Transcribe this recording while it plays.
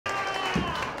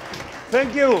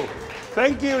Thank you.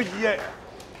 Thank you. Yeah.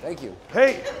 Thank you.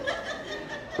 Hey,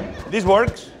 this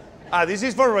works? This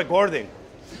is for recording.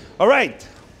 All right.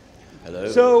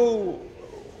 Hello. So,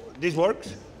 this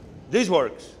works? This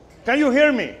works. Can you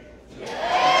hear me?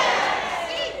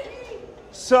 Yes.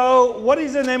 So, what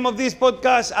is the name of this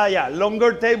podcast? Yeah,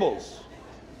 Longer Tables.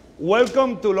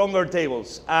 Welcome to Longer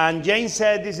Tables. And Jane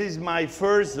said this is my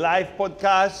first live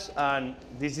podcast, and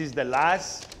this is the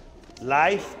last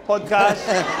live podcast.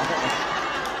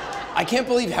 I can't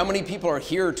believe how many people are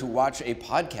here to watch a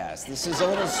podcast. This is a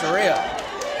little surreal.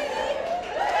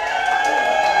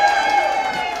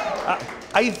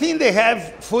 I think they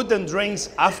have food and drinks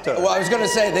after. Well, I was going to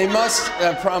say, they must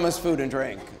promise food and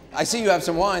drink. I see you have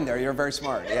some wine there. You're very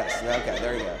smart. Yes. Okay,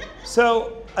 there you go.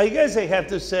 So, I guess I have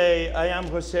to say, I am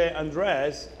José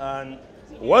Andrés, and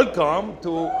welcome to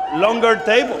Longer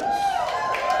Tables.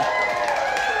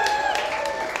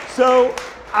 So,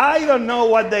 I don't know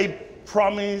what they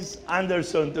promised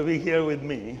Anderson to be here with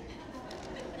me,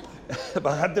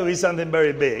 but it had to be something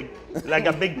very big, like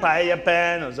a big paella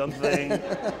pan or something.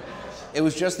 It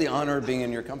was just the honor of being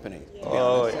in your company.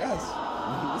 Oh, yes.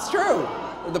 It's true.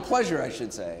 Or the pleasure, I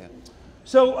should say.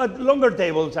 So at Longer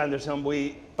Tables, Anderson,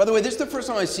 By the way, this is the first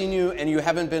time I've seen you, and you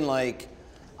haven't been like,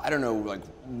 I don't know, like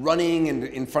running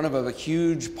in front of a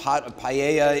huge pot of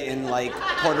paella in like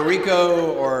Puerto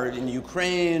Rico or in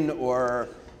Ukraine, or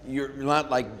you're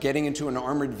not like getting into an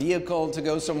armored vehicle to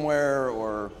go somewhere,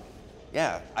 or,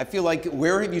 yeah. I feel like,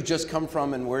 where have you just come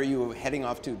from and where are you heading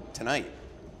off to tonight?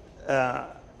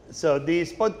 So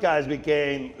this podcast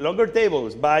became Longer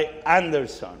Tables by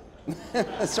Anderson.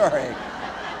 Sorry.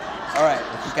 All right,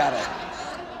 got it.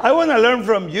 I want to learn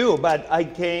from you, but I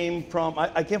came from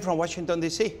Washington,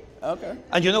 D.C. Okay.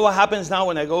 And you know what happens now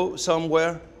when I go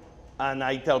somewhere and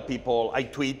I tell people, I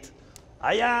tweet,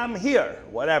 I am here,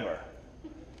 whatever.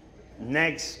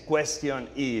 Next question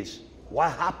is,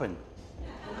 what happened?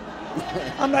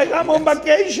 I'm like, I'm on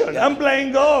vacation, I'm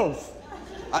playing golf.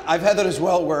 I've had that as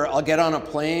well, where I'll get on a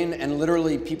plane and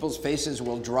literally people's faces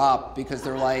will drop because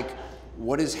they're like,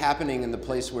 what is happening in the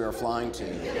place we are flying to?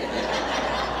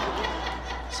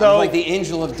 So, I'm like the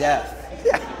angel of death.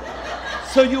 Yeah.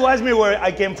 So you asked me where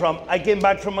I came from. I came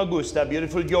back from Augusta,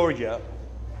 beautiful Georgia.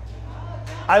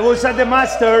 I was at the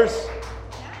Masters.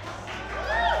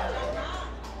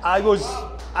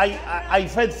 I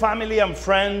fed family and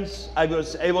friends. I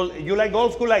was able, you like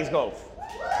golf? Who likes golf?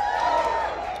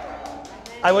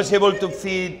 I was able to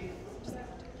feed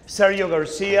Sergio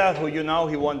Garcia, who you know,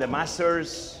 he won the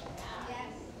Masters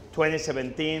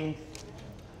 2017.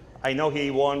 I know he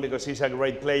won because he's a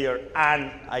great player,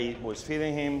 and I was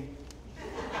feeding him.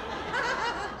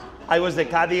 I was the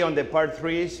caddy on the par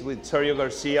threes with Sergio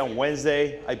Garcia on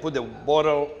Wednesday. I put the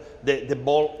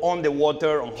ball on the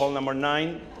water on hole number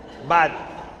 9, but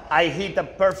I hit a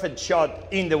perfect shot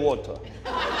in the water.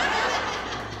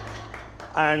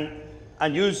 And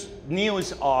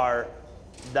news are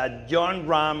that John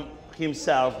Ram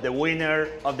himself, the winner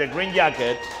of the green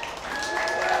jacket,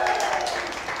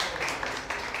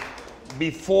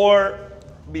 before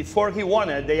he won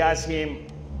it, they asked him,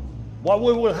 what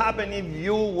will happen if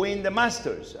you win the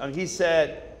Masters? And he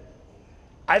said,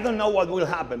 I don't know what will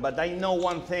happen, but I know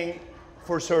one thing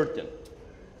for certain,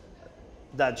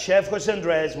 that Chef José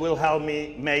Andrés will help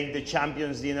me make the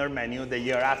Champions Dinner menu the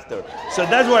year after. So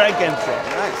that's where I came from.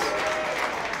 Nice.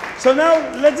 So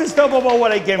now, let's just talk about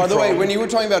what I came from. By the way, when you were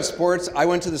talking about sports, I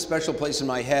went to the special place in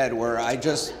my head where I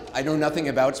know nothing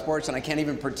about sports and I can't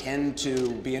even pretend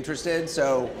to be interested,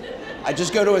 so I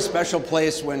just go to a special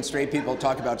place when straight people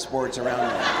talk about sports around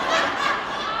me.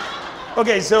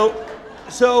 Okay, so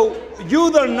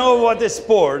you don't know what is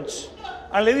sports,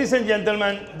 and ladies and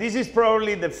gentlemen, this is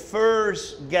probably the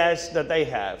first guest that I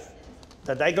have,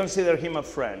 that I consider him a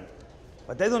friend,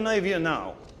 but I don't know if you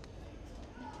know.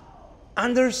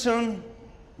 Anderson,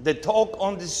 the talk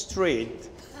on the street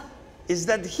is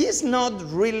that he's not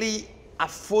really a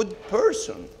food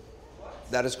person.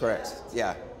 That is correct,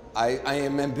 yeah. I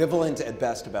am ambivalent at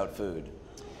best about food,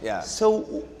 yeah.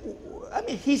 So, I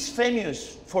mean, he's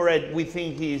famous for it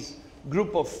within his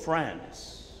group of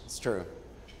friends. It's true.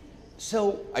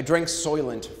 So, I drank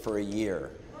Soylent for a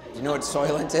year. Do you know what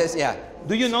Soylent is? Yeah.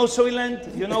 Do you know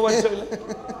Soylent? You know what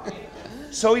Soylent?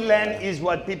 Soylent is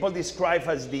what people describe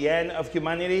as the end of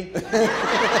humanity.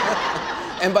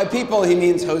 And by people, he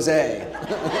means Jose.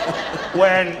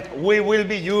 When we will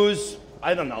be used,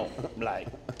 I don't know, like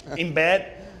in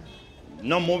bed,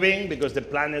 not moving because the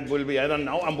planet will be, I don't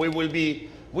know, and we will be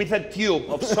with a tube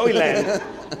of Soylent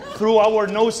through our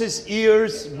noses,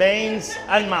 ears, veins,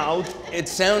 and mouth. It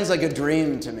sounds like a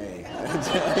dream to me.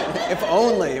 If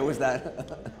only it was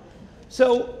that.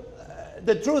 So,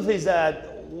 the truth is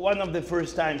that one of the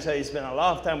first times I spent a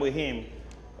lot of time with him,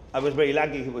 I was very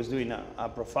lucky. He was doing a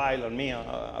profile on me,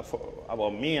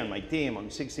 about me and my team on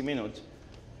 60 Minutes.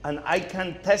 And I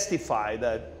can testify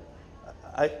that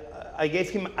I gave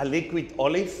him a liquid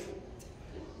olive,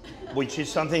 which is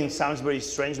something sounds very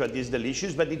strange, but is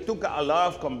delicious. But it took a lot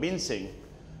of convincing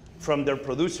from their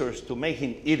producers to make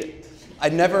him eat it.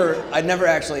 I'd never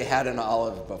actually had an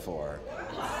olive before.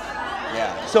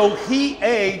 Yeah. So he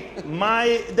ate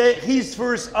his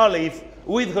first olive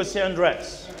with José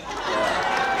Andrés.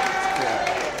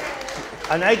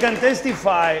 And I can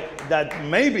testify that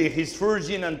maybe his first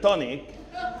gin and tonic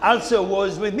also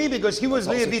was with me because he was a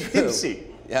little bit tipsy.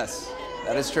 Yes,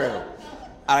 that is true.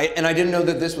 And I didn't know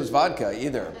that this was vodka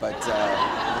either, but...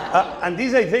 and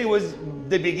this, I think, was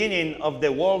the beginning of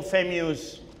the world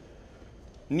famous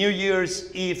New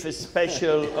Year's Eve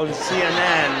special on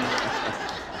CNN,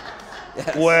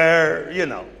 yes. Where, you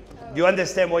know, you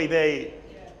understand why they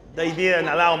didn't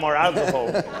allow more alcohol.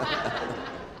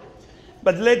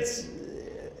 But let's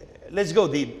go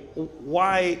deep.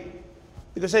 Why?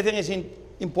 Because I think it's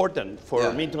important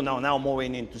for me to know, now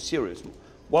moving into serious.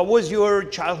 What was your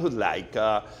childhood like?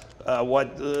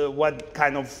 What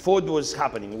kind of food was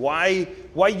happening? Why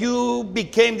you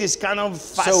became this kind of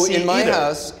fussy So in my eater?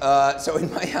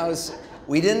 house,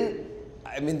 we didn't,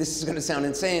 I mean, this is gonna sound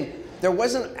insane. There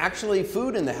wasn't actually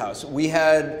food in the house. We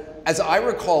had, as I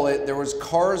recall it, there was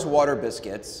Carr's water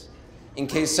biscuits in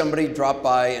case somebody dropped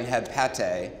by and had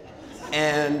pate.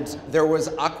 And there was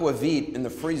aquavit in the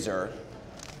freezer,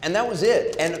 and that was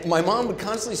it. And my mom would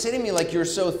constantly say to me, like, you're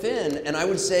so thin, and I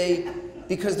would say,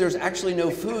 because there's actually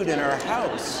no food in our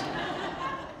house.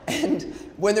 And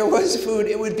when there was food,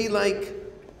 it would be like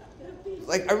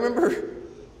I remember,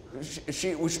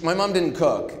 my mom didn't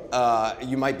cook.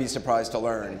 You might be surprised to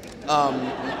learn.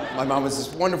 My mom was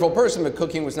this wonderful person, but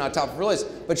cooking was not top of her list.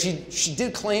 But she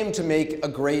did claim to make a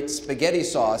great spaghetti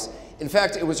sauce. In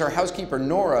fact, it was her housekeeper,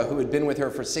 Nora, who had been with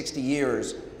her for 60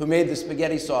 years, who made the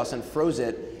spaghetti sauce and froze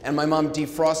it, and my mom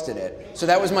defrosted it. So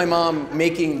that was my mom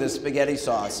making the spaghetti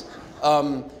sauce.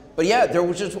 But yeah, there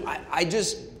was just, I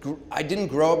didn't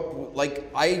grow up, like,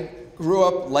 I grew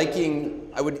up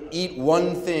liking, I would eat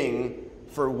one thing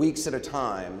for weeks at a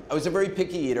time. I was a very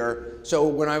picky eater, so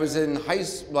when I was in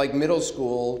middle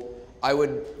school, I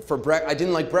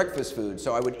didn't like breakfast food,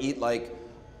 so I would eat like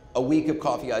a week of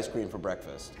coffee ice cream for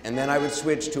breakfast. And then I would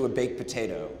switch to a baked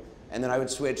potato. And then I would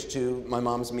switch to my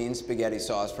mom's mean spaghetti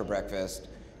sauce for breakfast.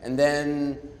 And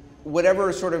then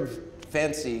whatever sort of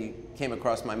fancy came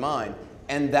across my mind.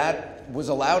 And that was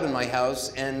allowed in my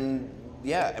house, and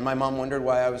yeah, and my mom wondered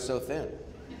why I was so thin.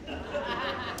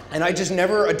 And I just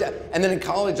never, and then in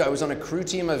college I was on a crew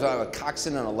team, I was on a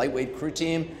coxswain on a lightweight crew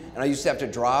team, and I used to have to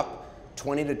drop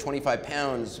 20 to 25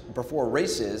 pounds before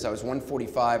races. I was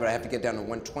 145, but I have to get down to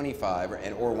 125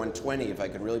 or 120 if I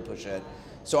could really push it.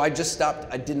 So I just stopped,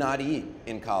 I did not eat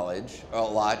in college a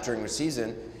lot during the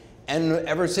season. And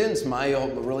ever since, my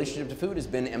relationship to food has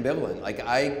been ambivalent. Like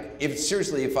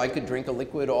seriously, if I could drink a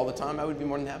liquid all the time, I would be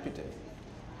more than happy to.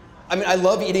 I mean, I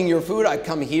love eating your food. I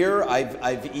come here, I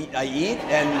eat,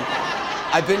 and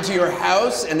I've been to your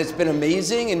house, and it's been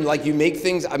amazing. And like you make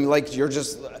things, I'm like, you're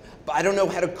just, but I don't know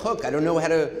how to cook. I don't know how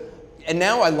to, and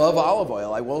now I love olive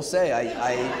oil. I will say,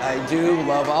 I do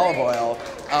love olive oil.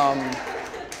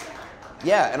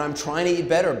 Yeah, and I'm trying to eat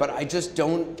better, but I just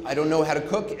don't know how to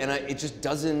cook, and it just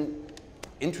doesn't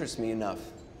interest me enough.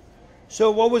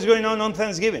 So what was going on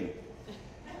Thanksgiving?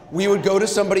 We would go to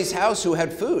somebody's house who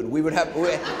had food. We would have,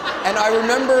 and I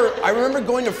remember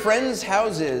going to friends'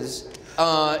 houses, who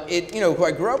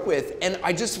I grew up with, and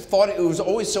I just thought it was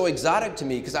always so exotic to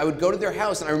me because I would go to their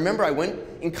house, and I remember I went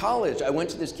in college. I went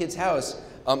to this kid's house,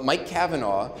 Mike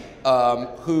Kavanaugh, I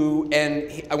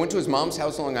went to his mom's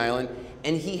house on Long Island,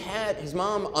 and he had his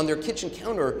mom on their kitchen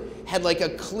counter had like a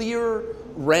clear,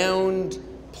 round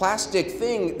plastic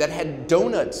thing that had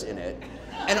donuts in it.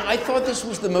 And I thought this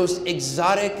was the most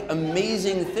exotic,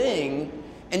 amazing thing,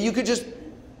 and you could just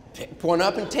pick one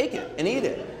up and take it and eat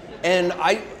it. And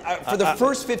for the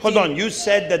first 15... Hold on, you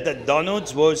said that the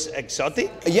donuts was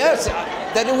exotic? Yes,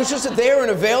 that it was just there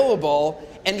and available,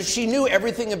 and she knew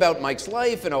everything about Mike's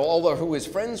life and who his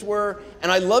friends were,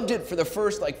 and I loved it for the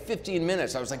first 15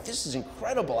 minutes. I was like, this is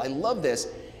incredible, I love this.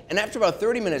 And after about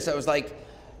 30 minutes, I was like,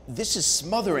 this is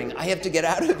smothering. I have to get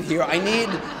out of here. I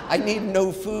need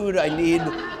no food.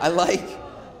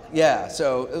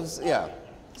 So it was, yeah.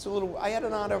 It's a little, I had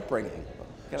an odd upbringing.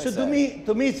 So to me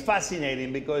it's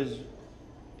fascinating because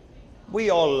we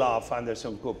all love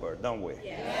Anderson Cooper, don't we?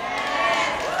 Yeah.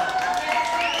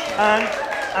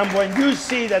 And when you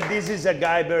see that this is a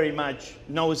guy very much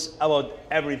knows about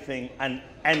everything and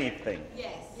anything.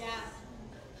 Yes. Yeah.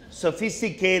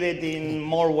 Sophisticated in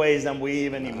more ways than we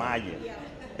even imagine.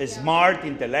 Yeah. Smart,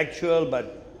 intellectual,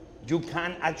 but you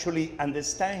can't actually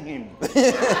understand him.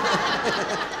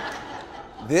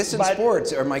 This and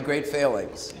sports are my great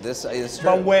failings. This is true.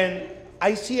 But when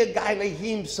I see a guy like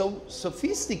him so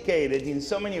sophisticated in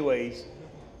so many ways,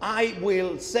 I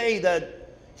will say that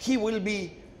he will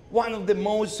be one of the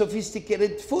most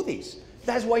sophisticated foodies.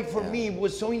 That's why for me it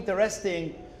was so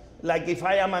interesting, like if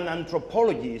I am an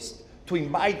anthropologist, to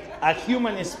invite a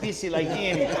human species like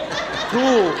him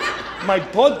to my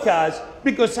podcast,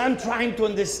 because I'm trying to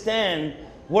understand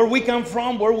where we come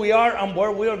from, where we are, and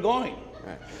where we are going.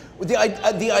 Right. Well,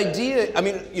 the idea, I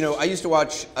mean, you know, I used to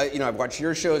watch, I've watched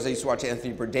your shows, I used to watch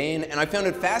Anthony Bourdain, and I found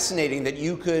it fascinating that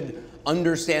you could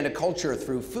understand a culture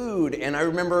through food. And I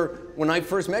remember when I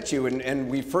first met you, and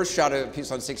we first shot a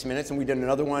piece on 60 Minutes, and we did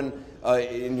another one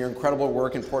in your incredible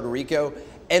work in Puerto Rico.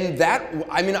 And that,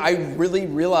 I mean, I really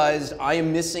realized I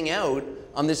am missing out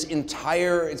on this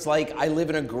entire, it's like I live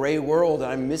in a gray world,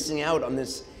 and I'm missing out on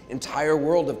this entire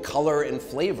world of color and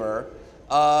flavor.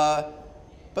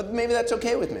 But maybe that's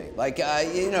okay with me. Like,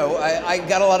 I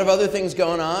got a lot of other things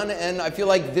going on, and I feel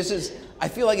like I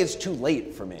feel like it's too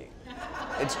late for me.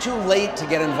 It's too late to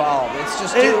get involved. It's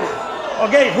just too...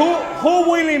 Okay,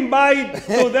 who will invite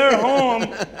to their home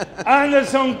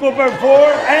Anderson Cooper for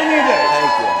any day?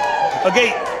 Thank you.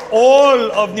 Okay,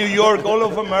 all of New York, all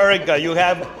of America, you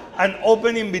have an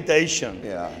open invitation.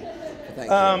 Yeah,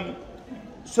 thank you.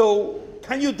 So,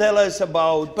 can you tell us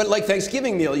about... But like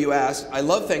Thanksgiving meal, you asked. I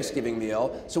love Thanksgiving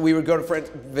meal. So we would go to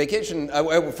vacation,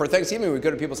 for Thanksgiving, we would go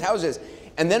to people's houses.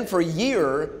 And then for a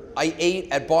year, I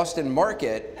ate at Boston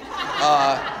Market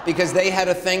because they had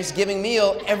a Thanksgiving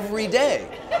meal every day.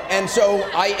 And so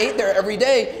I ate there every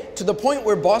day to the point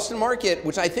where Boston Market,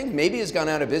 which I think maybe has gone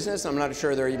out of business, I'm not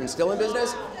sure they're even still in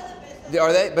business.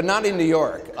 Are they? But not in New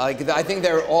York. Like, I think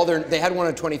they had one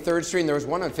on 23rd Street and there was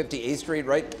one on 58th Street,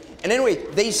 right? And anyway,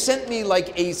 they sent me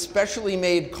like a specially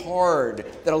made card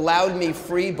that allowed me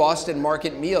free Boston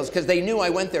Market meals because they knew I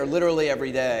went there literally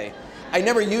every day. I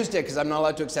never used it because I'm not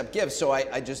allowed to accept gifts, so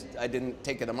I didn't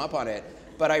take them up on it.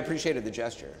 But I appreciated the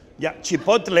gesture. Yeah,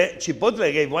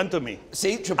 Chipotle gave one to me.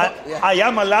 See, Chipotle. I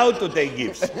am allowed to take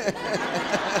gifts.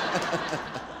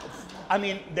 I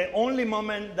mean, the only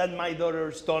moment that my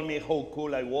daughters told me how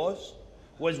cool I was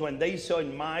when they saw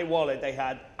in my wallet I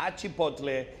had a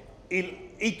Chipotle,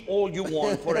 eat all you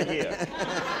want for a year.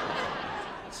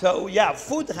 So yeah,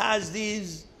 food has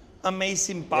this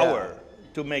amazing power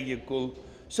to make you cool.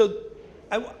 So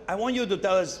I want you to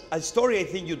tell us a story I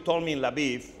think you told me in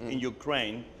Lviv, in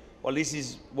Ukraine. Well, this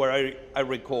is where I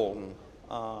recall.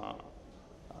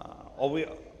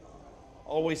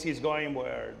 Always is going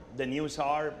where the news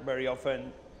are, very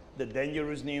often the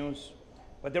dangerous news.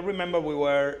 But I remember we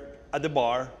were at the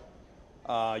bar,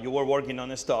 you were working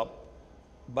on a stop,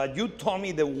 but you told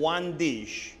me the one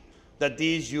dish that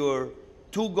is your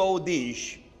to-go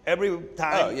dish every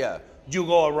time you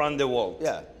go around the world.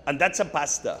 Yeah. And that's a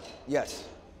pasta. Yes.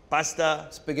 Pasta.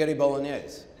 Spaghetti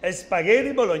bolognese.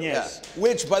 Spaghetti bolognese. Yeah.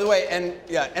 Which, by the way,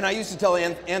 and I used to tell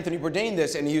Anthony Bourdain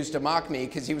this, and he used to mock me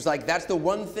because he was like, "That's the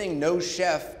one thing no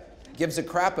chef gives a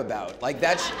crap about. Like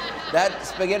that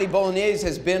spaghetti bolognese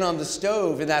has been on the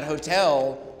stove in that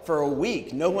hotel for a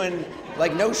week. No one,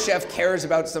 like no chef cares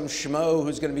about some schmo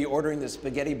who's going to be ordering the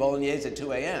spaghetti bolognese at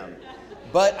 2 a.m.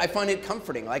 But I find it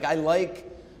comforting. Like I like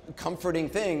comforting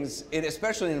things,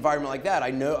 especially in an environment like that. I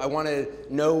want to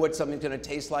know what something's going to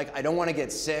taste like. I don't want to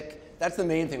get sick. That's the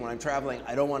main thing when I'm traveling.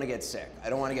 I don't want to get sick. I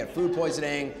don't want to get food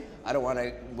poisoning. I don't want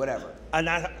to, whatever. And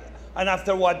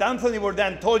after what Anthony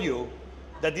Bourdain told you,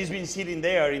 that he's been sitting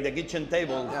there in the kitchen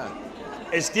table,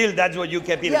 still that's what you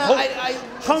kept eating. Yeah,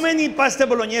 how many pasta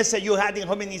bolognese you had in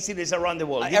how many cities around the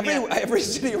world? Every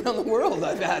city around the world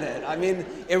I've had it. I mean,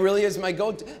 it really is my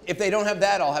go-to. If they don't have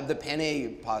that, I'll have the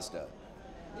penne pasta.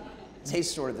 It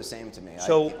tastes sort of the same to me.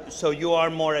 So you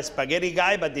are more a spaghetti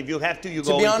guy, but if you have to, you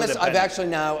go into the penne. To be honest, I've actually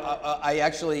now, I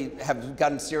actually have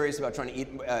gotten serious about trying to eat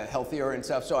healthier and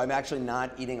stuff, so I'm actually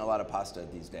not eating a lot of pasta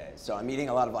these days. So I'm eating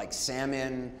a lot of like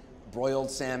salmon,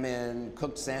 broiled salmon,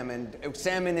 cooked salmon,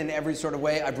 salmon in every sort of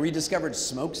way. I've rediscovered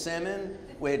smoked salmon,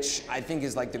 which I think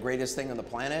is like the greatest thing on the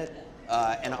planet,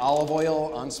 and olive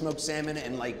oil on smoked salmon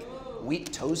and like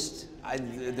wheat toast.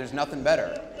 There's nothing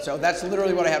better. So that's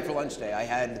literally what I had for lunch today.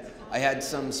 I had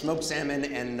some smoked salmon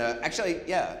and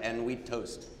and wheat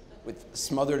toast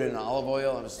smothered in olive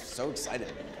oil. I was so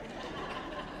excited.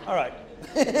 All right.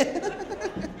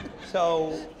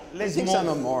 So let's move. He thinks I'm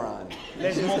a moron.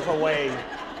 Let's move away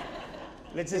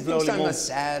Let's He slowly thinks I'm a move.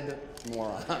 sad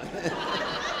moron.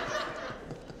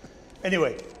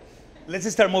 Anyway, let's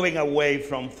start moving away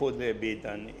from food a bit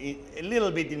and a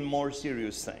little bit in more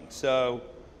serious things. So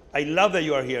I love that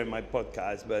you are here in my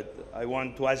podcast, but I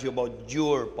want to ask you about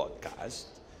your podcast,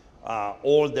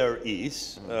 All There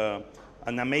Is.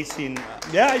 An amazing,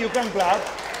 yeah, you can clap.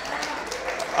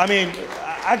 I mean,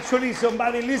 actually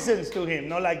somebody listens to him,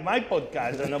 not like my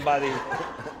podcast and nobody,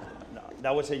 no,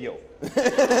 that was a joke.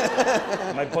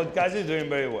 My podcast is doing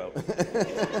very well.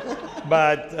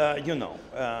 But, you know,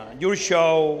 your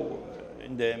show,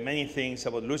 the many things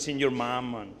about losing your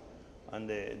mom and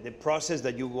the process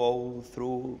that you go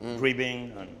through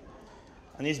grieving.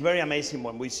 And it's very amazing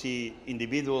when we see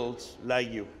individuals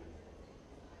like you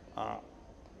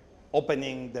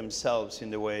opening themselves in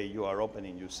the way you are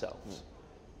opening yourselves.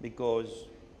 Because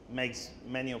makes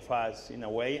many of us, in a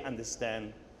way,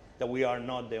 understand that we are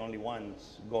not the only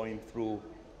ones going through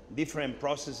different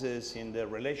processes in their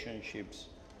relationships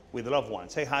with loved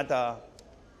ones. I had a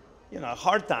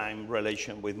hard time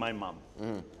relation with my mom,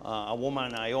 a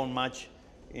woman I own much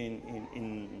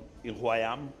in who I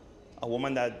am, a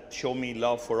woman that showed me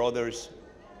love for others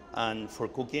and for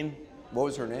cooking. What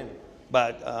was her name?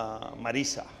 But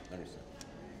Marisa.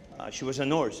 She was a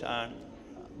nurse,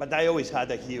 but I always had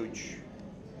a huge,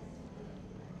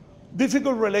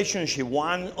 difficult relationship.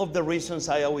 One of the reasons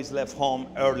I always left home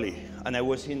early, and I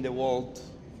was in the world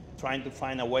trying to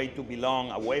find a way to belong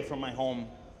away from my home,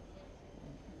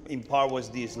 in part was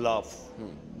this love.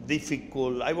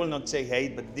 Difficult, I will not say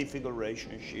hate, but difficult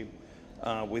relationship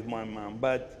with my mom.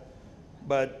 But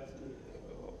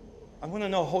I want to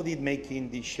know, how did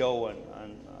making this show and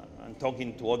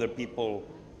talking to other people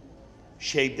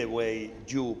shape the way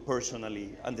you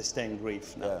personally understand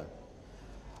grief now?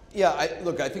 Yeah,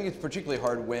 look, I think it's particularly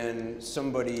hard when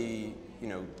somebody,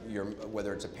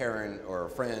 whether it's a parent or a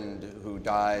friend who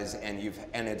dies, and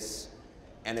it's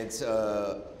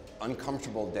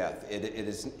uncomfortable death.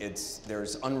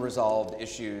 There's unresolved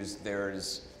issues.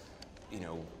 There's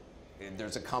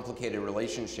a complicated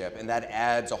relationship, and that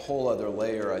adds a whole other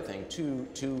layer, I think,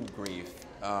 to grief.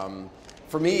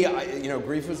 For me,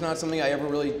 grief was not something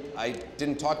I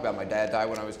didn't talk about. My dad died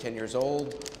when I was 10 years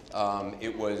old.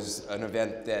 It was an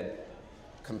event that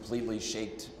completely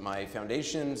shaked my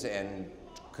foundations and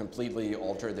completely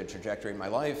altered the trajectory of my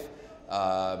life.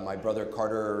 My brother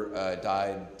Carter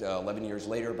died 11 years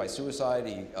later by suicide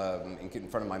in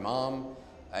front of my mom,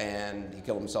 and he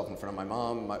killed himself in front of my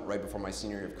mom right before my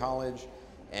senior year of college.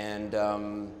 And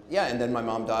and then my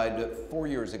mom died 4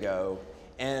 years ago.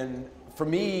 And for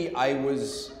me, I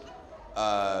was,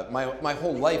 my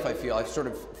whole life I sort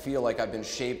of feel like I've been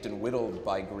shaped and whittled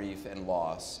by grief and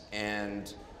loss.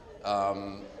 And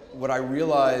what I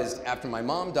realized after my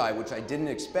mom died, which I didn't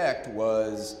expect,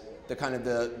 was the kind of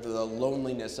the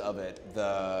loneliness of it,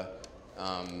 the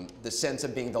sense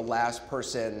of being the last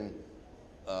person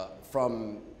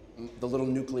from the little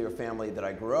nuclear family that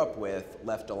I grew up with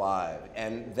left alive.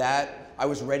 And that, I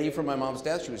was ready for my mom's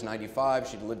death. She was 95,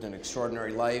 she'd lived an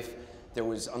extraordinary life. There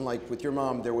was, unlike with your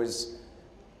mom, there was,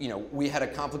 we had a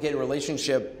complicated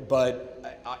relationship, but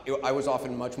I was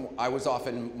often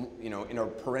in a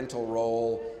parental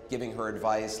role, giving her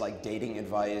advice, like dating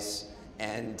advice,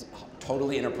 and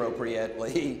totally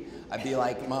inappropriately, I'd be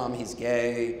like, Mom, he's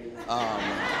gay.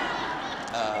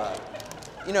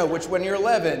 Which when you're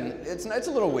 11, it's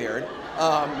a little weird.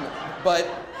 But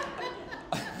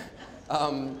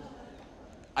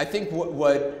I think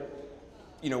with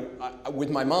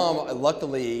my mom,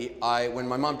 luckily, when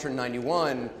my mom turned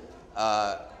 91,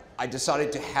 I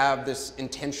decided to have this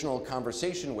intentional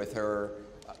conversation with her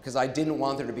because I didn't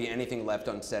want there to be anything left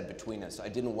unsaid between us. I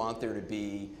didn't want there to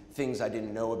be things I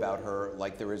didn't know about her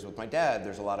like there is with my dad.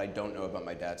 There's a lot I don't know about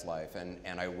my dad's life,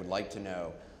 and I would like to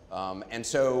know. And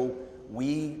so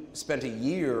we spent a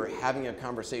year having a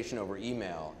conversation over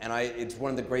email, and it's one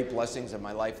of the great blessings of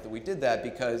my life that we did that,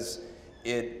 because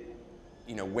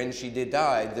when she did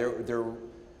die,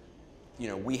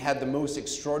 we had the most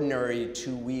extraordinary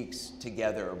 2 weeks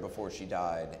together before she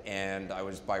died, and I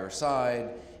was by her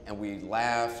side, and we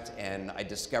laughed, and I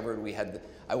discovered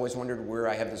I always wondered where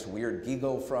I have this weird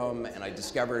giggle from, and I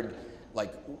discovered,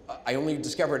 I only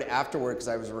discovered afterward because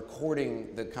I was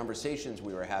recording the conversations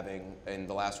we were having in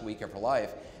the last week of her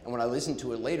life, and when I listened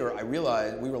to it later, I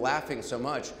realized we were laughing so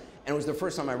much, and it was the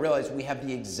first time I realized we have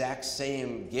the exact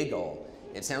same giggle.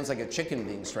 It sounds like a chicken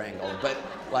being strangled, but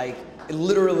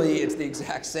literally it's the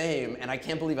exact same, and I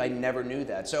can't believe I never knew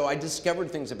that. So I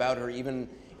discovered things about her even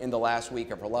in the last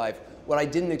week of her life. What I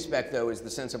didn't expect, though, is the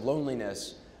sense of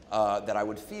loneliness that I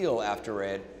would feel after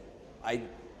it.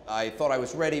 I thought I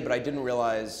was ready, but I didn't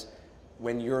realize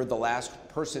when you're the last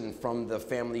person from the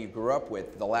family you grew up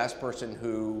with, the last person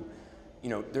who, you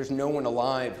know, there's no one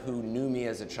alive who knew me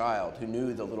as a child, who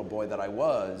knew the little boy that I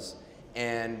was.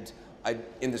 And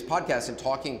in this podcast and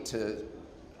talking to,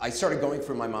 I started going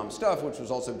through my mom's stuff, which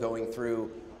was also going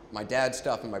through my dad's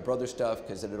stuff and my brother's stuff,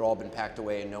 because it had all been packed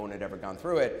away and no one had ever gone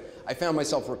through it. I found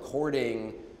myself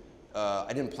recording.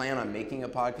 I didn't plan on making a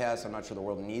podcast. I'm not sure the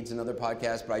world needs another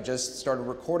podcast, but I just started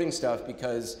recording stuff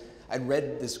because I'd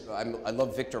read this. I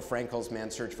love Viktor Frankl's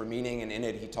Man's Search for Meaning, and in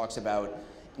it he talks about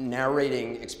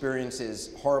narrating experiences,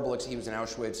 he was in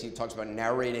Auschwitz, he talks about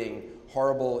narrating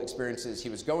horrible experiences he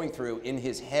was going through in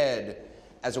his head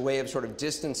as a way of sort of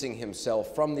distancing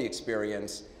himself from the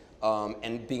experience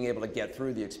and being able to get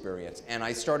through the experience. And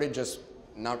I started just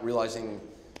not realizing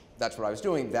that's what I was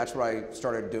doing. That's what I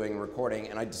started doing, recording,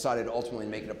 and I decided to ultimately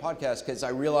make it a podcast because I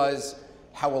realized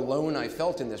how alone I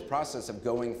felt in this process of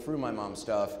going through my mom's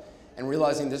stuff and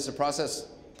realizing this is a process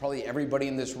probably everybody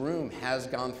in this room has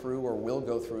gone through or will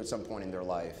go through at some point in their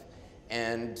life.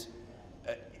 And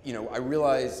you know, I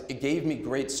realized it gave me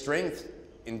great strength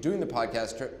in doing the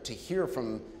podcast to hear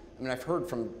from, I mean, I've heard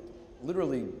from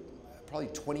literally probably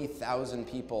 20,000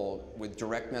 people with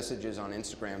direct messages on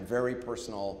Instagram, very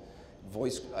personal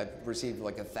voice. I've received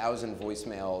like 1,000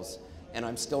 voicemails, and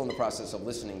I'm still in the process of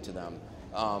listening to them.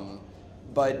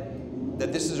 But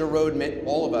that this is a road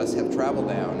all of us have traveled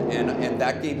down, and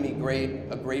that gave me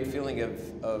a great feeling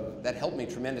of that helped me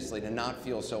tremendously to not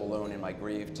feel so alone in my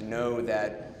grief, to know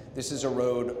that this is a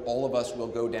road all of us will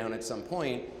go down at some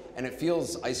point, and it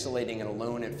feels isolating and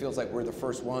alone. It feels like we're the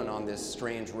first one on this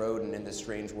strange road and in this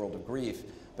strange world of grief.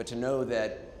 But to know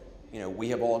that, you know, we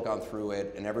have all gone through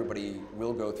it, and everybody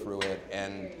will go through it,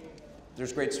 and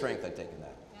there's great strength I take in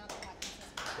that.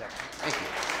 Yeah. Thank you.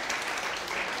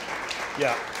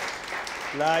 Yeah,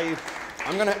 life.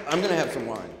 I'm gonna have some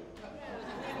wine.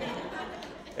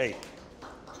 Hey.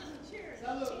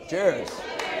 Cheers.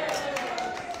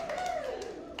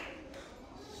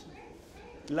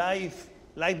 Life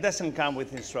doesn't come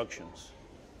with instructions.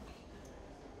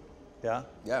 Yeah?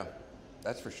 Yeah,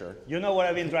 that's for sure. You know what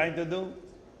I've been trying to do?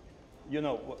 You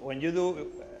know,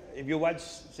 if you watch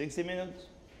 60 Minutes,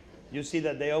 you see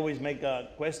that they always make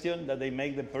a question that they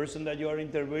make the person that you are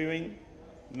interviewing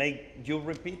make you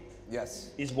repeat.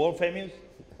 Yes. Is world famous?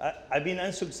 I've been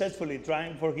unsuccessfully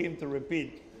trying for him to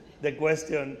repeat the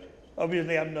question.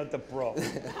 Obviously, I'm not a pro.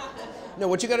 No,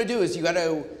 what you got to do is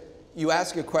you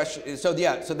ask a question. So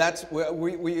yeah, so that's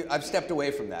I've stepped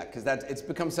away from that because it's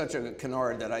become such a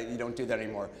canard that you don't do that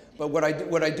anymore. But what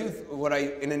I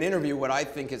in an interview, what I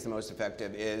think is the most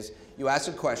effective is you ask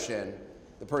a question,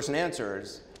 the person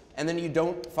answers, and then you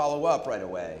don't follow up right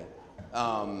away.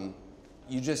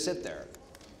 You just sit there.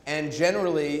 And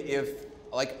generally, if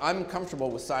like I'm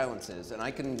comfortable with silences, and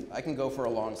I can go for a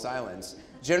long silence.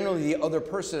 Generally, the other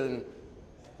person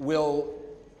will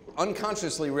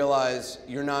unconsciously realize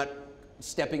you're not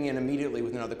stepping in immediately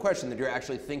with another question, that you're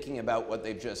actually thinking about what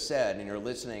they've just said, and you're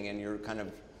listening, and you're kind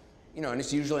of, you know, and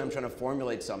it's usually I'm trying to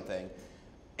formulate something,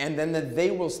 and then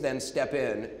they will then step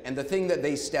in, and the thing that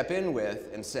they step in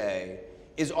with and say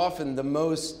is often the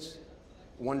most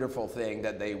wonderful thing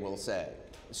that they will say.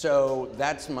 So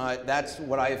that's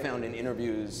what I have found in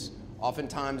interviews.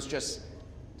 Oftentimes, just,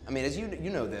 I mean, as you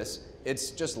know this,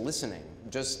 it's just listening.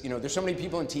 Just, you know, there's so many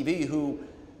people on TV who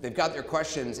they've got their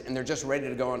questions and they're just ready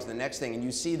to go on to the next thing. And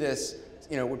you see this,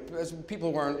 you know, as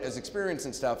people who aren't as experienced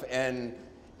and stuff, and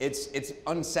it's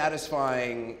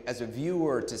unsatisfying as a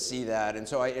viewer to see that. And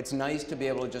so it's nice to be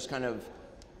able to just kind of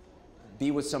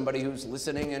be with somebody who's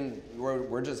listening, and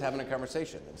we're just having a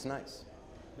conversation. It's nice.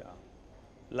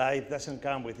 Life doesn't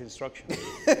come with instructions.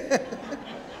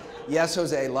 Yes,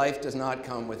 Jose, life does not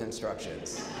come with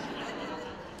instructions.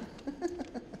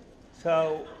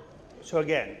 So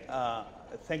again,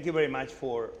 thank you very much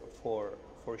for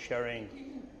sharing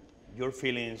your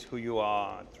feelings, who you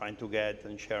are, trying to get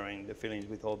and sharing the feelings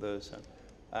with others.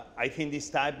 And I think this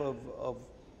type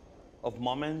of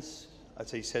moments,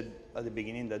 as I said at the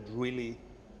beginning, that really,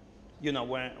 you know,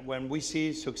 when we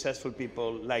see successful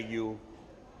people like you,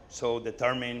 so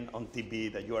determined on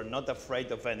TV that you are not afraid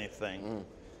of anything.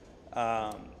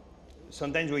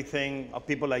 Sometimes we think of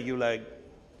people like you like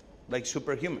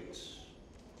superhumans.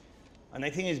 And I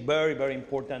think it's very, very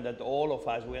important that all of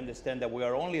us, we understand that we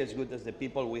are only as good as the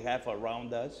people we have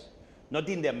around us, not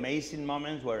in the amazing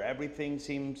moments where everything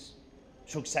seems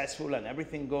successful and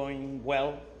everything going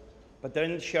well, but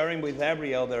then sharing with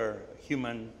every other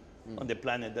human on the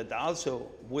planet that also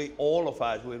all of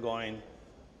us,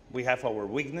 we have our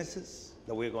weaknesses,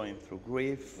 that we're going through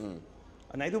grief.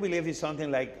 And I do believe it's something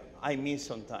like I miss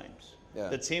sometimes. Yeah.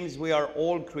 That seems we are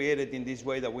all created in this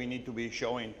way that we need to be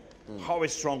showing how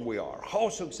strong we are, how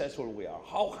successful we are,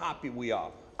 how happy we are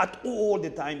at all the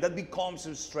time. That becomes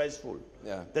stressful.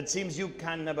 Yeah. That seems you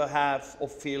can never have or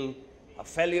feel a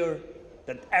failure,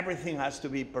 that everything has to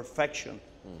be perfection.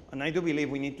 And I do believe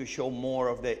we need to show more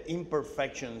of the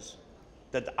imperfections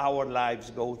that our lives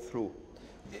go through.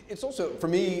 It's also, for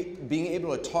me, being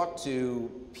able to talk to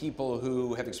people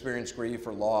who have experienced grief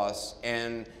or loss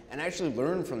and actually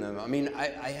learn from them. I mean,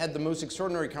 I had the most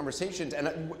extraordinary conversations,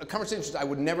 and conversations I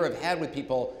would never have had with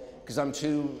people because I'm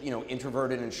too,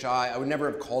 introverted and shy. I would never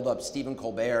have called up Stephen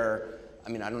Colbert. I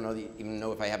mean, I don't even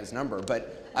know if I have his number,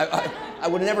 but I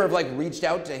would never have reached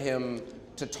out to him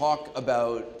to talk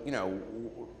about,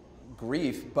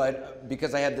 grief, but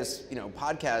because I had this,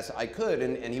 podcast, I could,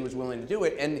 and he was willing to do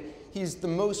it. And he's the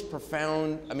most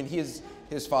profound. I mean, his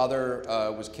father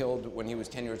was killed when he was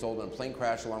 10 years old in a plane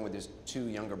crash, along with his two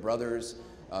younger brothers,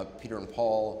 Peter and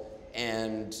Paul.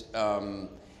 And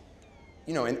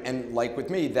and like with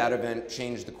me, that event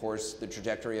changed the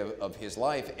trajectory of his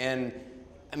life. And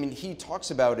I mean, he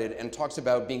talks about it and talks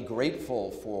about being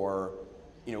grateful for,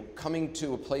 coming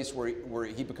to a place where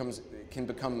he can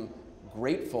become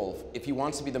grateful if he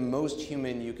wants to be the most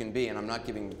human you can be. And I'm not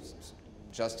giving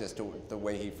justice to the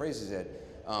way he phrases it,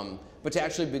 but to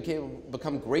actually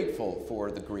become grateful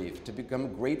for the grief, to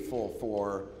become grateful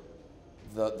for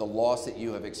the loss that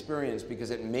you have experienced, because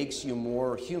it makes you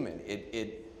more human.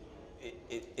 It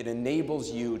enables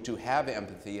you to have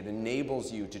empathy. It enables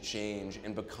you to change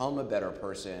and become a better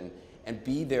person and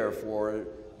be there for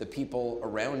the people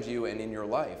around you and in your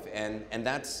life. And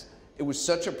it was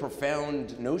such a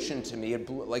profound notion to me.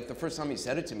 Like the first time he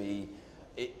said it to me,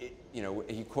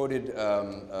 he quoted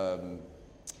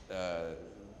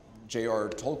J.R.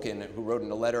 Tolkien, who wrote in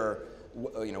a letter,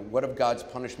 what of God's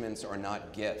punishments are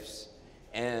not gifts?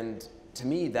 And to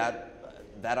me, that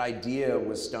idea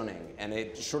was stunning, and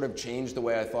it sort of changed the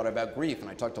way I thought about grief. And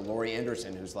I talked to Laurie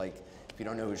Anderson, who's if you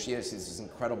don't know who she is, she's this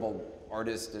incredible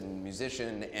artist and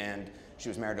musician, and she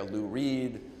was married to Lou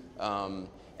Reed.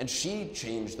 And she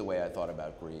changed the way I thought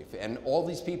about grief. And all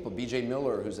these people, B.J.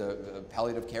 Miller, who's a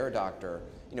palliative care doctor,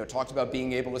 talked about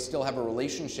being able to still have a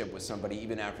relationship with somebody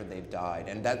even after they've died.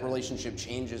 And that relationship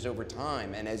changes over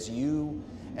time. And as you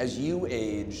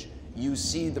age, you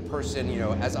see the person,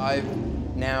 as I've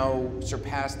now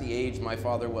surpassed the age my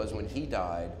father was when he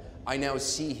died, I now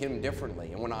see him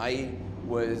differently. And when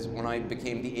I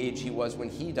became the age he was when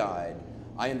he died,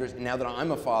 now that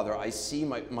I'm a father, I see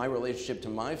my relationship to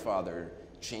my father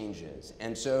changes.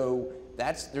 And so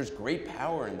there's great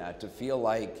power in that, to feel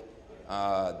like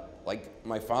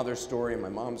my father's story, my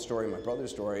mom's story, my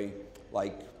brother's story,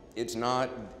 it's not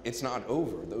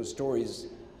over. Those stories,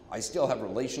 I still have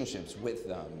relationships with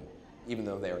them, even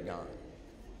though they are gone.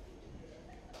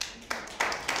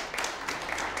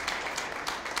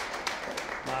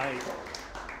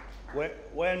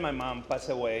 When my mom passed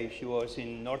away, she was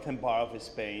in northern part of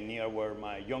Spain, near where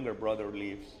my younger brother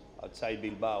lives, outside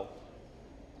Bilbao.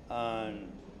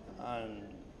 And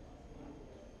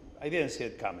I didn't see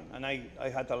it coming. And I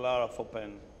had a lot of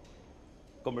open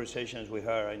conversations with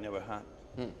her I never had.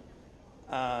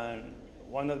 And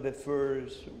one of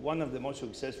the most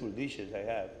successful dishes I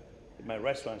have in my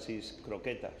restaurants is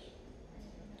croquetas.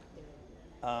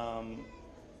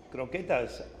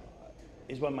 Croquetas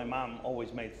is what my mom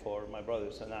always made for my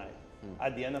brothers and I.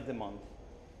 At the end of the month,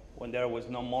 when there was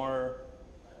no more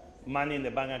money in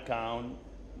the bank account,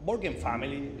 working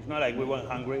family, it's not like we went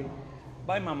hungry,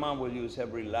 but my mom will use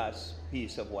every last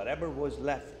piece of whatever was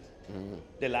left.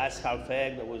 The last half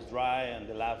egg that was dry, and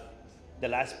the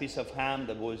last piece of ham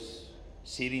that was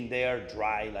sitting there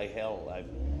dry like hell.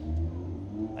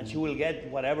 And she will get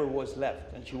whatever was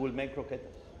left, and she will make croquetas.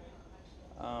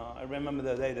 I remember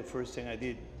the first thing I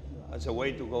did as a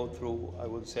way to go through, I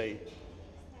would say,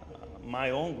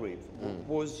 my own grief,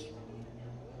 was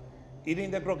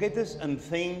eating the croquetas and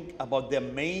think about the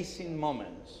amazing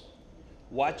moments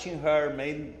watching her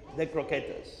make the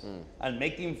croquetas and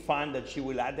making fun that she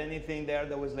will add anything there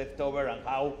that was left over, and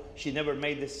how she never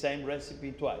made the same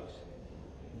recipe twice.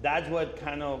 That's what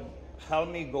kind of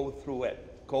helped me go through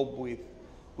it, cope with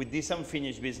this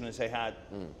unfinished business I had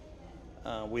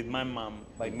with my mom,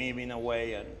 by me being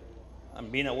away and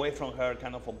being away from her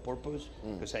kind of on purpose,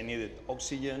 because I needed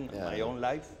oxygen in my own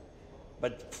life.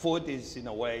 But food is, in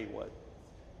a way,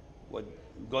 what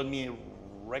got me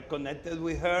reconnected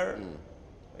with her.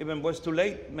 Even was too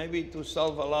late, maybe, to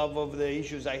solve a lot of the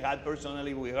issues I had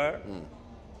personally with her.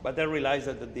 But I realized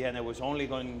that at the end I was only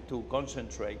going to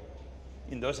concentrate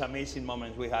in those amazing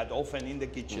moments we had, often in the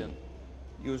kitchen,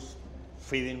 just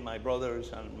feeding my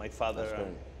brothers and my father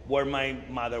where my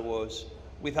mother was.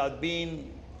 Without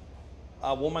being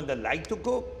a woman that liked to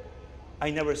cook, I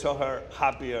never saw her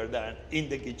happier than in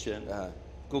the kitchen,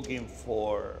 cooking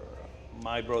for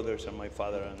my brothers and my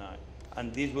father and I.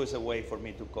 And this was a way for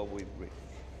me to cope with grief.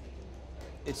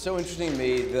 It's so interesting to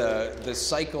me, the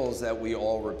cycles that we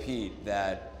all repeat,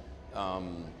 that,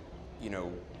 you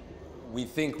know, we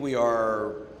think we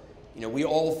are, you know, we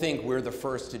all think we're the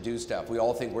first to do stuff. We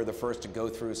all think we're the first to go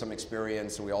through some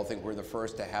experience, and we all think we're the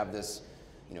first to have this,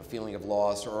 you know, feeling of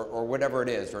loss or whatever it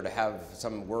is, or to have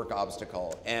some work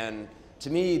obstacle. And to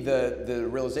me, the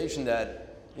realization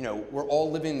that, you know, we're all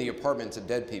living in the apartments of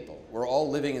dead people. We're all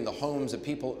living in the homes of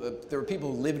people. There are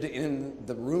people who lived in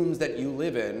the rooms that you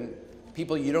live in,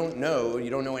 people you don't know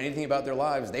anything about their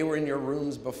lives. They were in your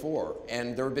rooms before.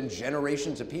 And there have been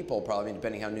generations of people, probably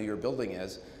depending how new your building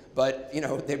is, but, you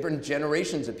know, there have been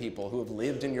generations of people who have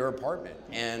lived in your apartment.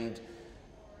 And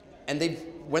they've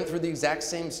went through the exact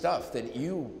same stuff that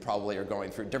you probably are going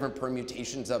through, different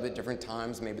permutations of it, different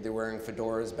times. Maybe they're wearing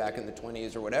fedoras back in the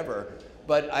 20s or whatever.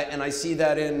 But I see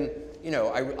that in, you know,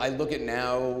 I look at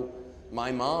now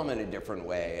my mom in a different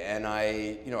way. And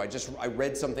I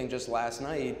read something just last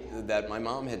night that my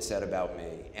mom had said about me,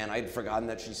 and I'd forgotten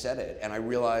that she said it. And I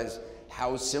realized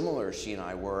how similar she and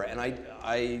I were.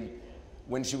 And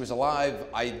when she was alive,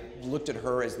 I looked at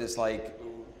her as this like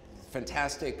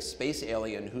fantastic space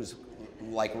alien whose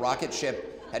like rocket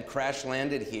ship had crash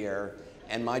landed here,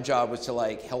 and my job was to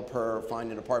like help her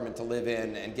find an apartment to live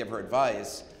in and give her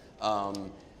advice.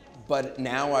 But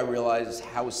now I realize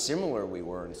how similar we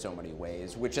were in so many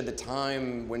ways, which at the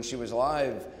time when she was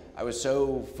alive, I was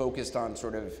so focused on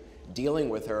sort of dealing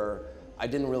with her, I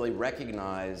didn't really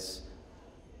recognize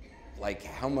like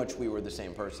how much we were the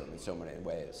same person in so many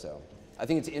ways. So I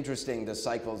think it's interesting, the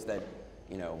cycles that,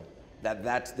 you know,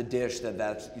 that's the dish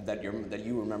that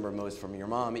you remember most from your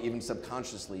mom. Even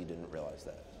subconsciously, you didn't realize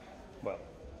that. Well,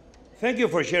 thank you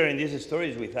for sharing these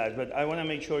stories with us, but I want to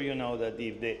make sure you know that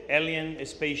if the alien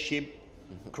spaceship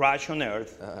crash on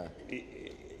Earth,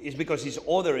 it's because it's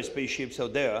other spaceships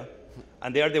out there,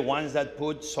 and they are the ones that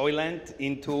put Soylent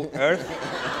into Earth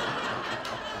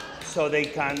so they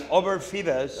can overfeed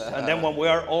us, and then when we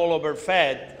are all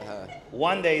overfed,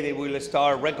 one day they will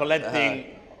start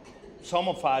recollecting some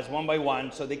of us one by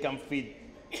one so they can feed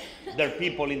their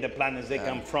people in the planets they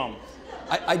come from.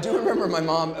 I do remember my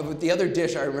mom, the other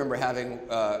dish I remember having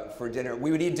for dinner, we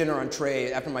would eat dinner on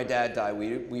tray. After my dad died,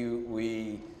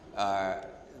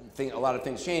 a lot of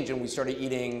things changed, and we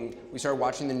started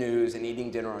watching the news and eating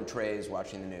dinner on trays,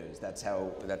 watching the news. That's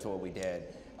what we did.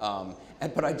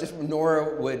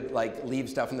 Nora would like leave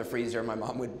stuff in the freezer, my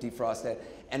mom would defrost it,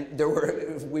 and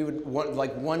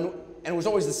and it was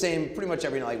always the same pretty much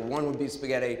every night. Like one would be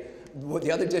spaghetti.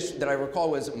 The other dish that I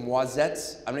recall was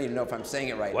moisettes. I don't even know if I'm saying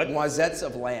it right. What? Moisettes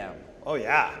of lamb. Oh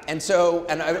yeah. And so,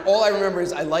 all I remember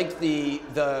is I liked the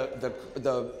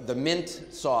mint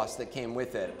sauce that came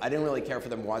with it. I didn't really care for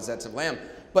the moisettes of lamb,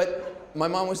 but my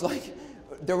mom was like,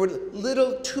 there were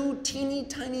two teeny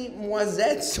tiny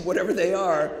moisettes, whatever they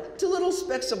are, 2 little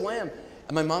specks of lamb,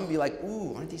 and my mom would be like,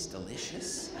 "Ooh, aren't these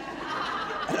delicious?"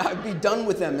 And I'd be done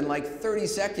with them in like 30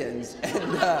 seconds,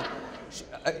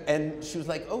 and she was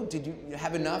like, "Oh, did you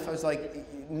have enough?" I was like,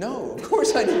 "No, of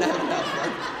course I didn't have enough.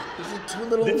 Like, these are 2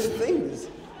 little things."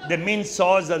 The mint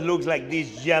sauce that looks like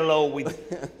this yellow with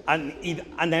an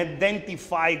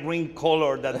identified green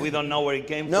color that we don't know where it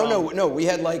came from. No. We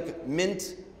had like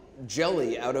mint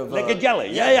jelly out of like a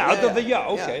jelly. Out of the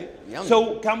okay. Yeah,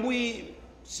 so can we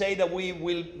say that we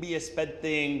will be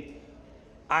expecting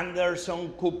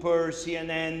Anderson Cooper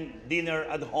CNN dinner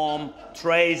at home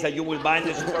trays that you will buy in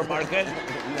the supermarket?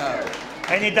 No.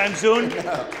 Anytime soon?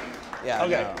 No. Yeah.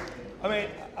 Okay. No. I mean,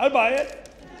 I'll buy it.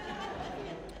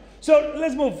 So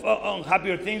let's move on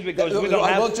happier things because we don't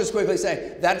have... I will just quickly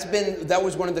say, that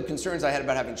was one of the concerns I had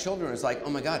about having children. It's like, oh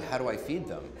my God, how do I feed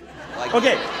them? Like,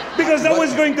 okay, because that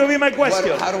was going to be my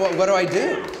question. What do I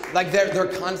do? Like they're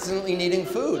constantly needing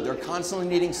food. They're constantly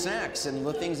needing snacks and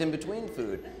the things in between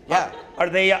food. Yeah. Are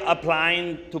they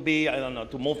applying to be, I don't know,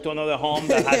 to move to another home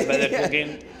that has better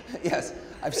cooking? Yes.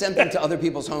 I've sent them to other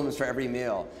people's homes for every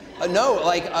meal. No,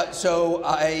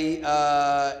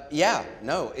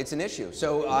 it's an issue.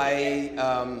 So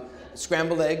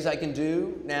scrambled eggs I can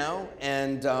do now,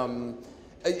 and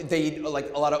they eat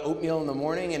like a lot of oatmeal in the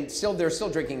morning, and they're still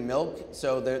drinking milk,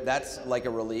 so that's like a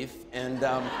relief. And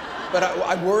but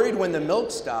I'm worried when the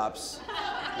milk stops,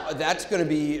 that's going to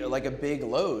be like a big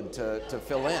load to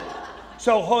fill in.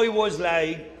 So how it was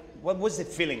like? What was the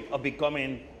feeling of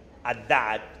becoming a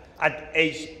dad at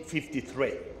age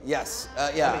 53? Yes,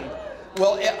 yeah.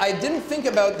 Well, I didn't think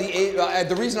about the age.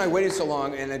 The reason I waited so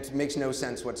long, and it makes no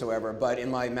sense whatsoever, but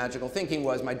in my magical thinking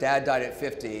was my dad died at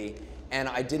 50, and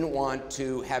I didn't want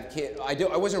to have kids. I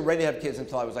wasn't ready to have kids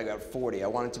until I was like about 40. I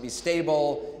wanted to be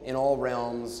stable in all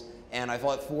realms, and I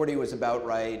thought 40 was about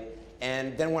right.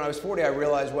 And then when I was 40, I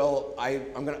realized, well, I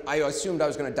assumed I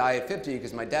was going to die at 50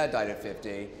 because my dad died at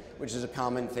 50, which is a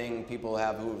common thing people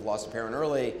have who have lost a parent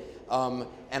early.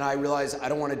 And I realized I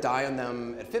don't want to die on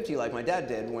them at 50 like my dad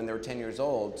did when they were 10 years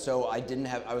old. So I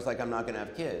was like, I'm not going to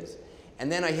have kids.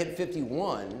 And then I hit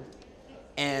 51,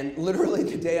 and literally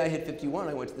the day I hit 51,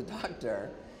 I went to the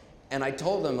doctor, and I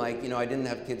told him, like, you know, I didn't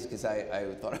have kids because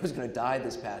I thought I was going to die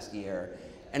this past year.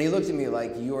 And he looked at me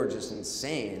like, you're just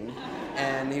insane.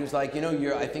 And he was like, you know,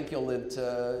 I think you'll live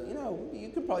to, you know, you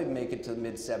could probably make it to the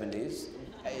mid-70s.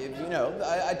 You know,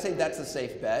 I'd say that's a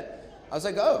safe bet. I was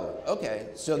like, oh, okay.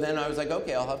 So then I was like,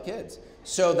 okay, I'll have kids.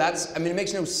 So that's, I mean, it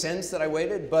makes no sense that I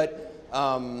waited, but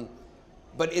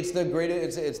it's the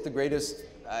greatest, it's the greatest,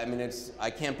 I mean, I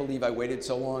can't believe I waited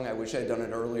so long. I wish I'd done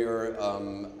it earlier.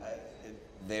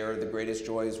 They're the greatest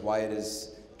joys. Wyatt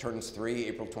turns 3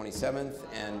 April 27th,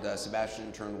 and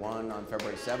Sebastian turned 1 on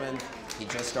February 7th. He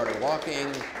just started walking.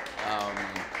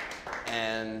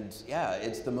 And yeah,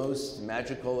 it's the most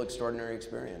magical, extraordinary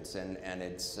experience. And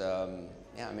it's,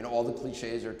 yeah, I mean, all the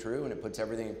cliches are true, and it puts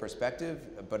everything in perspective,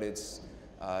 but it's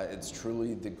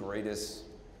truly the greatest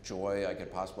joy I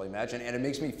could possibly imagine. And it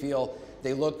makes me feel,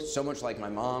 they look so much like my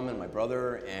mom and my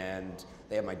brother, and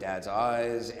they have my dad's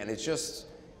eyes, and it's just,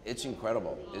 it's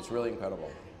incredible. It's really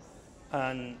incredible.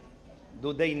 And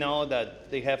do they know that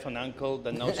they have an uncle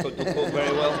that knows how to cook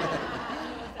very well?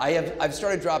 I've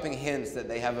started dropping hints that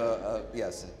they have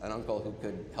yes, an uncle who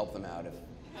could help them out.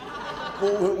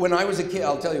 Well, when I was a kid,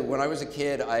 I'll tell you, when I was a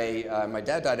kid, my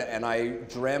dad died, and I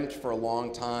dreamt for a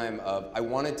long time of, I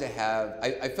wanted to have,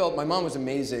 I felt my mom was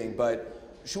amazing, but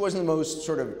she wasn't the most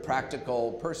sort of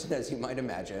practical person, as you might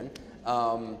imagine.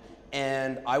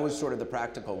 And I was sort of the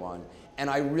practical one. And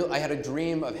I had a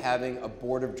dream of having a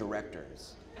board of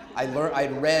directors.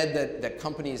 I'd read that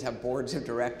companies have boards of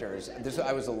directors.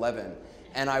 I was 11.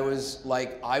 And I was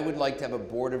like, I would like to have a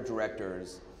board of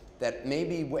directors that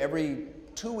maybe every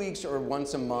 2 weeks or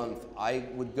once a month, I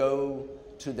would go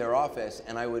to their office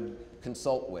and I would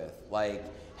consult with, like,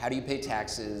 how do you pay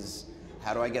taxes?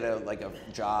 How do I get a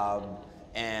job?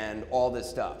 And all this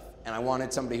stuff. And I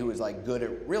wanted somebody who was like good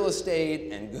at real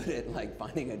estate and good at like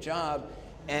finding a job.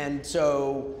 And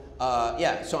so,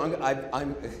 yeah, so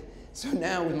so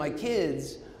now with my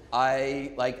kids,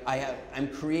 I'm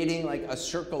creating like a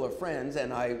circle of friends,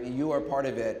 and you are part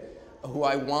of it, who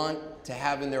I want to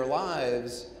have in their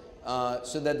lives,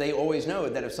 so that they always know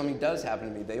that if something does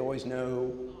happen to me, they always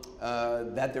know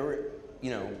that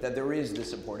there is the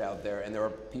support out there, and there are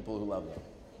people who love them.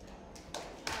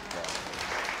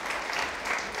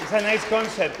 It's a nice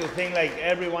concept to think like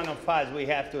every one of us, we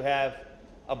have to have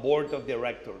a board of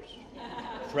directors,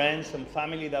 friends and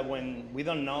family that when we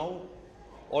don't know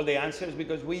all the answers,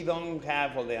 because we don't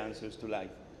have all the answers to life,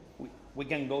 we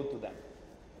can go to them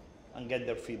and get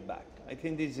their feedback. I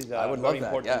think this is a very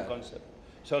important concept.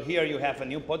 So here you have a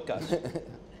new podcast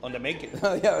on the making.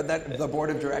 Yeah, the board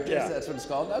of directors, that's what it's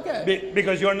called? Okay.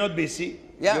 Because you're not busy.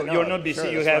 Yeah, you're not busy.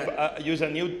 Sure, you have use a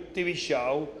new TV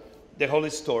show, the whole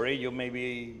story. You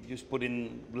maybe just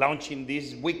launching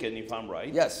this weekend, if I'm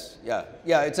right. Yes, yeah.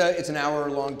 It's an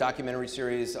hour-long documentary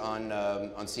series on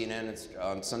CNN. It's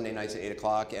on Sunday nights at 8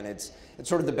 o'clock, and it's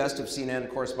sort of the best of CNN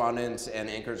correspondents and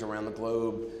anchors around the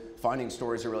globe, finding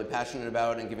stories they're really passionate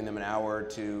about and giving them an hour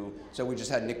to. So we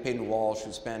just had Nick Payton-Walsh,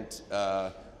 who spent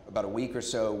about a week or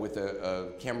so with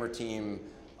a camera team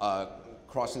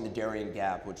crossing the Darien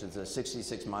Gap, which is a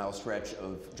 66-mile stretch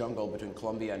of jungle between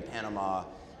Colombia and Panama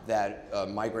that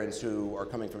migrants who are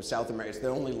coming from South America, it's the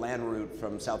only land route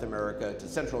from South America to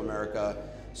Central America.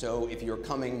 So if you're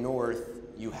coming north,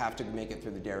 you have to make it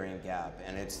through the Darien Gap.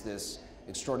 And it's this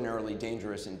extraordinarily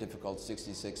dangerous and difficult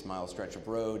 66-mile stretch of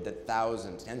road that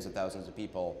thousands, tens of thousands of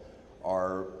people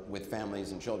are with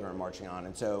families and children are marching on.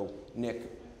 And so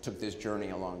Nick took this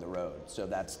journey along the road. So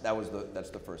that's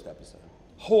the first episode.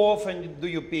 How often do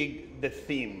you pick the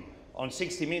theme on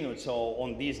 60 Minutes or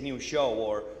on this new show?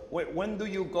 Or when do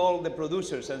you call the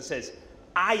producers and says,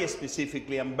 I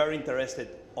specifically am very interested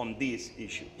on this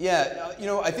issue? Yeah,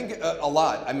 I think a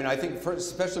lot. I mean, I think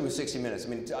especially with 60 Minutes. I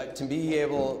mean, to be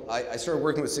able, I started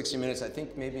working with 60 Minutes, I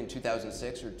think maybe in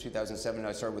 2006 or 2007,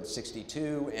 I started with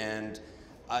 62, and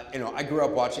I grew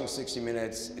up watching 60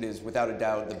 Minutes. It is without a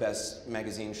doubt the best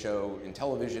magazine show in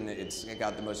television. It's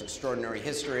got the most extraordinary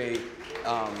history,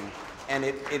 and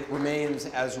it remains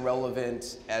as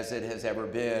relevant as it has ever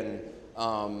been.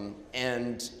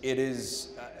 And it is,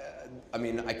 I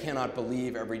mean, I cannot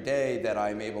believe every day that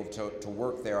I'm able to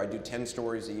work there. I do 10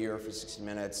 stories a year for 60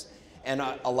 Minutes. And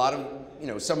a lot of, you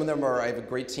know, some of them are, I have a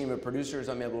great team of producers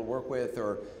I'm able to work with,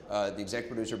 or the exec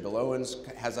producer Bill Owens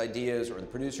has ideas, or the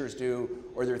producers do,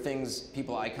 or there are things,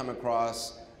 people I come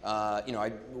across. You know,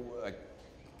 I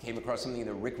came across something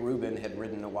that Rick Rubin had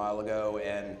written a while ago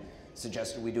and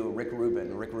suggested we do a Rick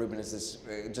Rubin. Rick Rubin is this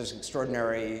just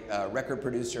extraordinary record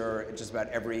producer, just about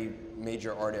every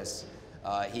major artist.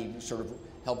 He sort of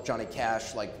helped Johnny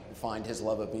Cash like find his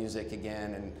love of music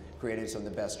again and created some of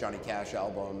the best Johnny Cash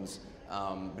albums.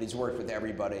 But he's worked with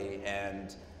everybody,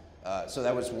 and so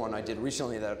that was one I did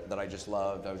recently that I just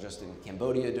loved. I was just in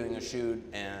Cambodia doing a shoot,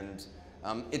 and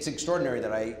it's extraordinary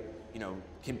that I, you know,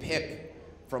 can pick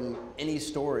from any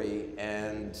story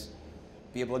and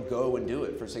be able to go and do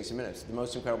it for 60 minutes. The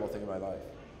most incredible thing in my life.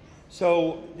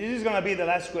 So this is going to be the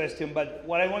last question, but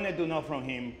what I wanted to know from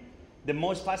him, the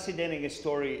most fascinating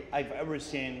story I've ever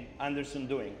seen Anderson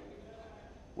doing,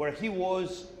 where he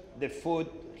was the food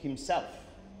himself.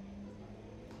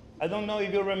 I don't know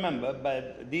if you remember,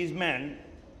 but this man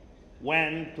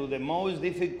went to the most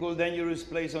difficult, dangerous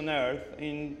place on earth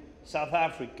in South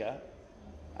Africa,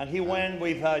 and he went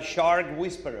with a shark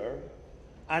whisperer,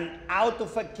 and out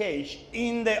of a cage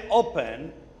in the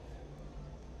open,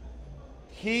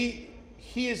 he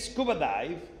scuba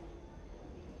dived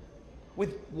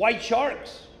with white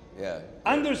sharks. Yeah.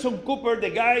 Anderson Cooper,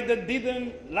 the guy that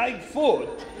didn't like food,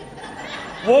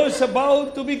 was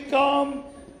about to become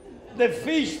the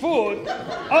fish food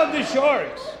of the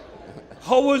sharks.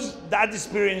 How was that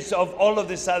experience of all of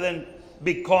a sudden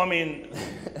becoming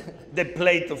the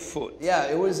plate of food? Yeah,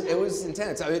 it was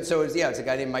intense. I mean, so it's a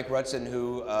guy named Mike Rutson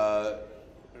who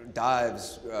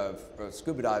dives,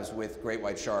 scuba dives with great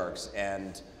white sharks,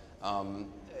 and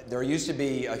there used to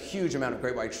be a huge amount of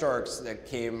great white sharks that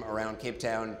came around Cape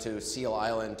Town to Seal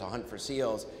Island to hunt for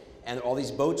seals, and all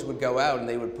these boats would go out and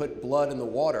they would put blood in the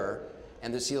water,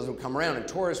 and the seals would come around, and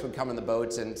tourists would come in the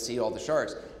boats and see all the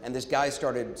sharks. And this guy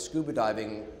started scuba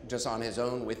diving just on his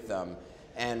own with them,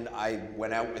 and I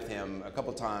went out with him a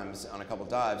couple times on a couple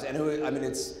dives, and I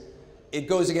mean, it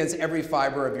goes against every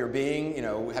fiber of your being, you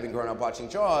know, having grown up watching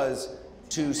Jaws,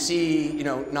 to see, you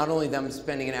know, not only them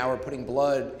spending an hour putting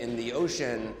blood in the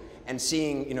ocean and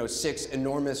seeing, you know, 6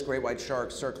 enormous great white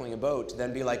sharks circling a boat, to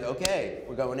then be like, okay,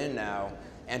 we're going in now,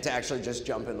 and to actually just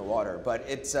jump in the water. But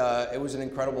it was an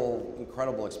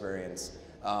incredible experience.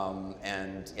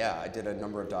 And yeah, I did a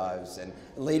number of dives. And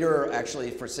later,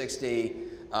 actually, for 60,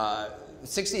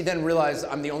 60 then realized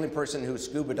I'm the only person who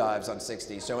scuba dives on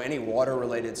 60. So any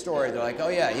water-related story, they're like, oh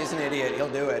yeah, he's an idiot, he'll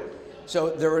do it.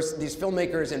 So there was these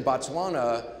filmmakers in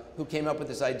Botswana who came up with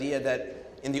this idea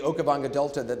that in the Okavango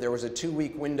Delta that there was a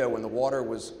 2-week window when the water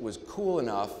was cool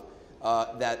enough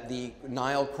that the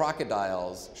Nile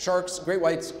crocodiles, sharks, great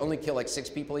whites only kill like 6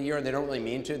 people a year, and they don't really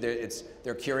mean to.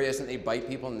 They're curious and they bite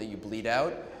people and then you bleed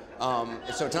out.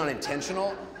 So it's not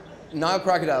intentional. Nile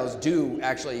crocodiles do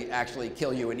actually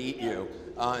kill you and eat you,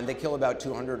 and they kill about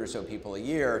 200 or so people a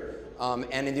year.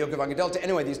 And in the Okavango Delta,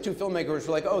 anyway, these 2 filmmakers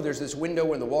were like, oh, there's this window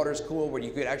when the water's cool where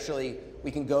you could actually, we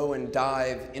can go and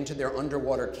dive into their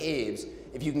underwater caves.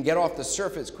 If you can get off the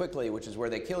surface quickly, which is where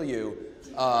they kill you,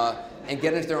 and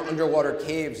get into their underwater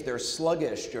caves, they're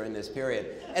sluggish during this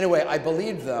period. Anyway, I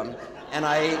believed them, and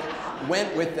I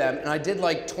went with them, and I did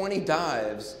like 20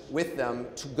 dives with them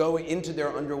to go into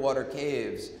their underwater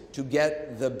caves to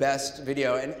get the best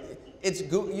video. And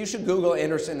you should Google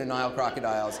Anderson and Nile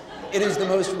crocodiles. It is the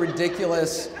most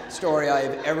ridiculous story I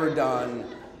have ever done.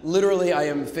 Literally, I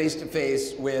am face to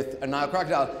face with a Nile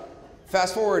crocodile.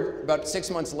 Fast forward about 6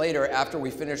 months later, after we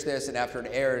finish this and after it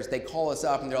airs, they call us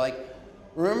up and they're like,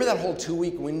 remember that whole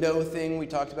 2-week window thing we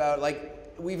talked about?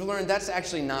 Like, we've learned that's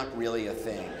actually not really a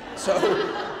thing. So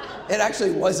it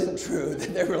actually wasn't true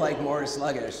that they were like more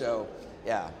sluggish. So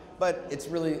yeah, but it's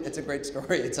a great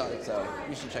story. It's on it, so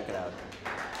you should check it out.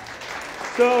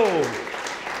 So,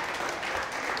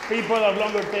 people of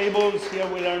longer tables, here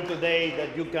we learned today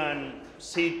that you can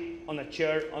sit on a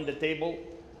chair on the table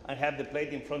and have the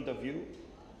plate in front of you,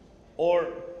 or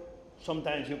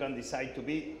sometimes you can decide to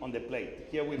be on the plate.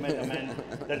 Here we met a man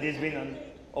that has been on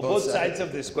both sides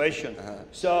of this question.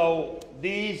 So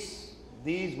this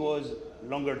was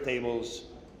Longer Tables.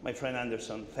 My friend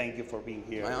Anderson, thank you for being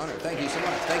here. My honor. Thank you so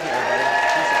much. Thank you, everybody.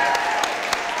 Appreciate it.